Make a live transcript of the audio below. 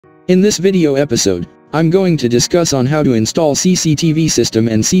In this video episode, I'm going to discuss on how to install CCTV system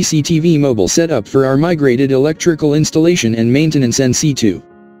and CCTV mobile setup for our migrated electrical installation and maintenance NC2.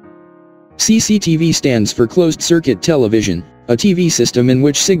 CCTV stands for closed circuit television, a TV system in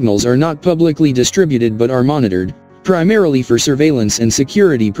which signals are not publicly distributed but are monitored, primarily for surveillance and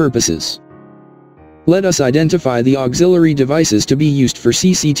security purposes. Let us identify the auxiliary devices to be used for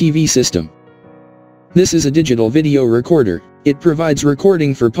CCTV system. This is a digital video recorder. It provides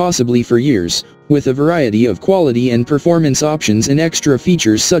recording for possibly for years, with a variety of quality and performance options and extra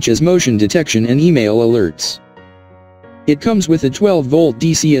features such as motion detection and email alerts. It comes with a 12-volt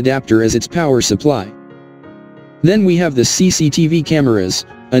DC adapter as its power supply. Then we have the CCTV cameras,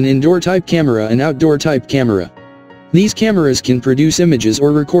 an indoor type camera and outdoor type camera. These cameras can produce images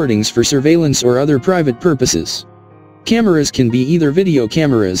or recordings for surveillance or other private purposes. Cameras can be either video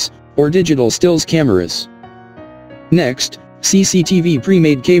cameras, or digital stills cameras. Next, CCTV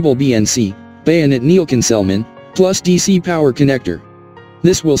pre-made cable BNC, bayonet Neil-Kinselman, plus DC power connector.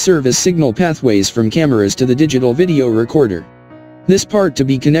 This will serve as signal pathways from cameras to the digital video recorder. This part to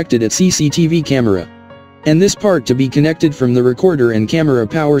be connected at CCTV camera. And this part to be connected from the recorder and camera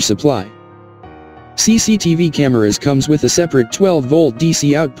power supply. CCTV cameras comes with a separate 12-volt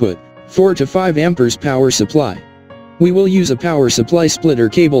DC output, 4 to 5 amperes power supply. We will use a power supply splitter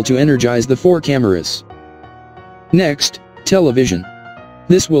cable to energize the 4 cameras. Next, television.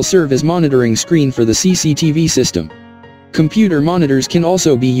 This will serve as monitoring screen for the CCTV system. Computer monitors can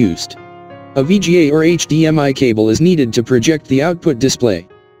also be used. A VGA or HDMI cable is needed to project the output display.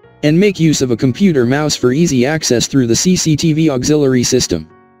 And make use of a computer mouse for easy access through the CCTV auxiliary system.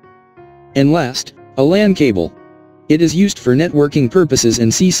 And last, a LAN cable. It is used for networking purposes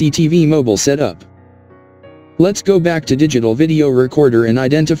and CCTV mobile setup. Let's go back to digital video recorder and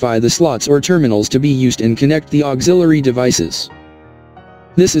identify the slots or terminals to be used and connect the auxiliary devices.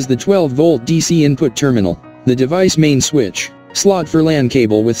 This is the 12-volt DC input terminal, the device main switch, slot for LAN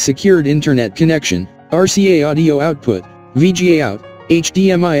cable with secured internet connection, RCA audio output, VGA out,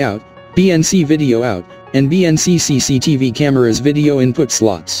 HDMI out, BNC video out, and BNC CCTV cameras video input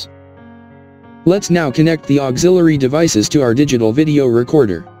slots. Let's now connect the auxiliary devices to our digital video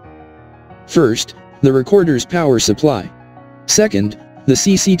recorder. First, the recorder's power supply. Second, the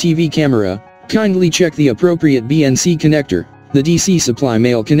CCTV camera. Kindly check the appropriate BNC connector. The DC supply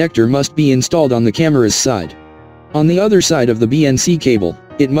male connector must be installed on the camera's side. On the other side of the BNC cable,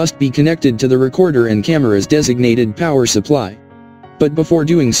 it must be connected to the recorder and camera's designated power supply. But before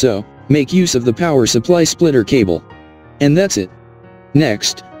doing so, make use of the power supply splitter cable. And that's it.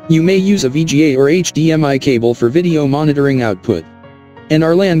 Next, you may use a VGA or HDMI cable for video monitoring output. And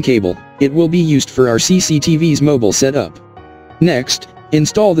our LAN cable, it will be used for our CCTV's mobile setup. Next,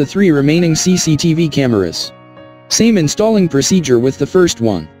 install the 3 remaining CCTV cameras. Same installing procedure with the first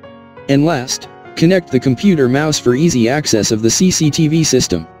one. And last, connect the computer mouse for easy access of the CCTV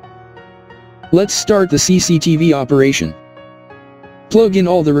system. Let's start the CCTV operation. Plug in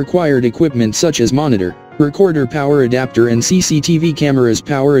all the required equipment such as monitor, recorder power adapter and CCTV camera's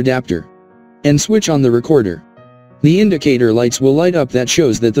power adapter. And switch on the recorder. The indicator lights will light up that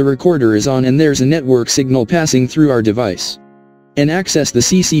shows that the recorder is on and there's a network signal passing through our device. And access the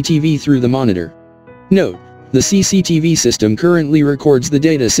CCTV through the monitor. Note, the CCTV system currently records the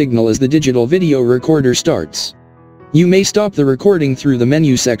data signal as the digital video recorder starts. You may stop the recording through the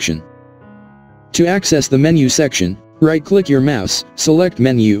menu section. To access the menu section, right-click your mouse, select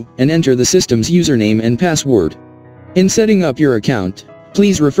Menu, and enter the system's username and password. In setting up your account,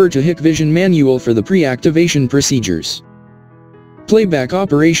 please refer to Hikvision manual for the pre-activation procedures. Playback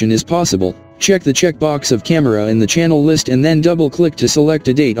operation is possible. Check the checkbox of camera in the channel list and then double-click to select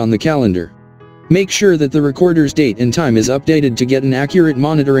a date on the calendar. Make sure that the recorder's date and time is updated to get an accurate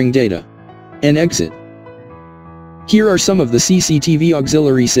monitoring data. And exit. Here are some of the CCTV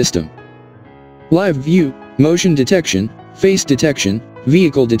auxiliary system. Live view, motion detection, face detection,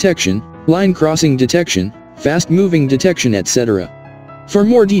 vehicle detection, line crossing detection, fast-moving detection etc. For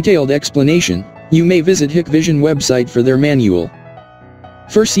more detailed explanation, you may visit Hikvision website for their manual.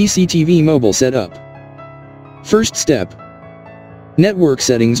 For CCTV mobile setup. First step. Network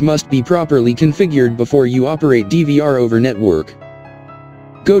settings must be properly configured before you operate DVR over network.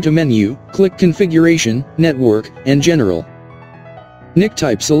 Go to Menu, click Configuration, Network, and General. NIC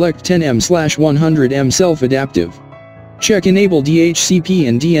type select 10M/100M self-adaptive. Check Enable DHCP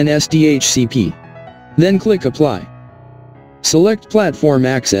and DNS DHCP. Then click Apply. Select Platform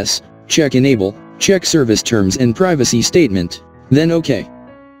Access, check Enable, check Service Terms and Privacy Statement, then OK.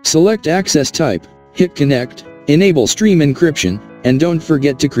 Select Access Type, hit Connect, enable Stream Encryption, and don't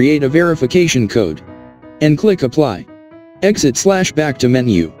forget to create a verification code. And click Apply. Exit/back to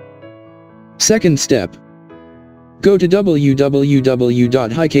menu. Second step. Go to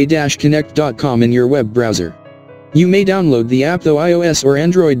www.hik-connect.com in your web browser. You may download the app through iOS or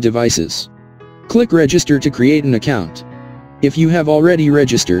Android devices. Click Register to create an account. If you have already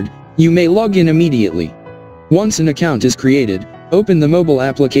registered, you may log in immediately. Once an account is created, open the mobile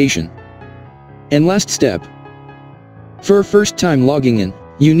application. And last step. For first time logging in,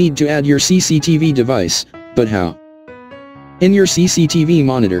 you need to add your CCTV device, but how? In your CCTV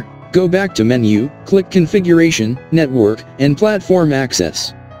monitor, go back to Menu, click Configuration, Network, and Platform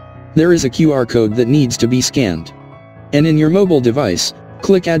Access. There is a QR code that needs to be scanned. And in your mobile device,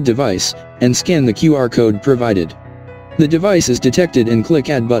 click Add Device, and scan the QR code provided. The device is detected and click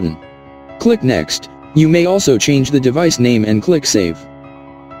Add button. Click Next. You may also change the device name and click Save.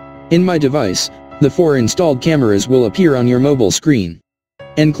 In My Device, the 4 installed cameras will appear on your mobile screen.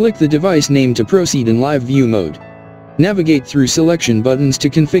 And click the device name to proceed in live view mode. Navigate through selection buttons to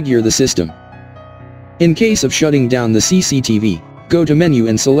configure the system. In case of shutting down the CCTV, go to Menu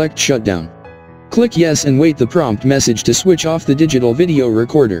and select Shutdown. Click Yes and wait the prompt message to switch off the digital video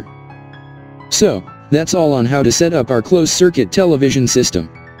recorder. So, that's all on how to set up our closed-circuit television system.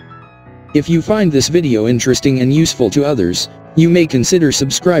 If you find this video interesting and useful to others, you may consider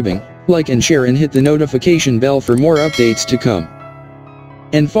subscribing, like and share and hit the notification bell for more updates to come.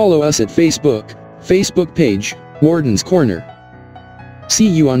 And follow us at Facebook page, Warden's Corner. See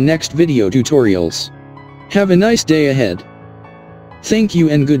you on next video tutorials. Have a nice day ahead. Thank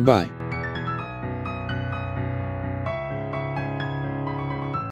you and goodbye.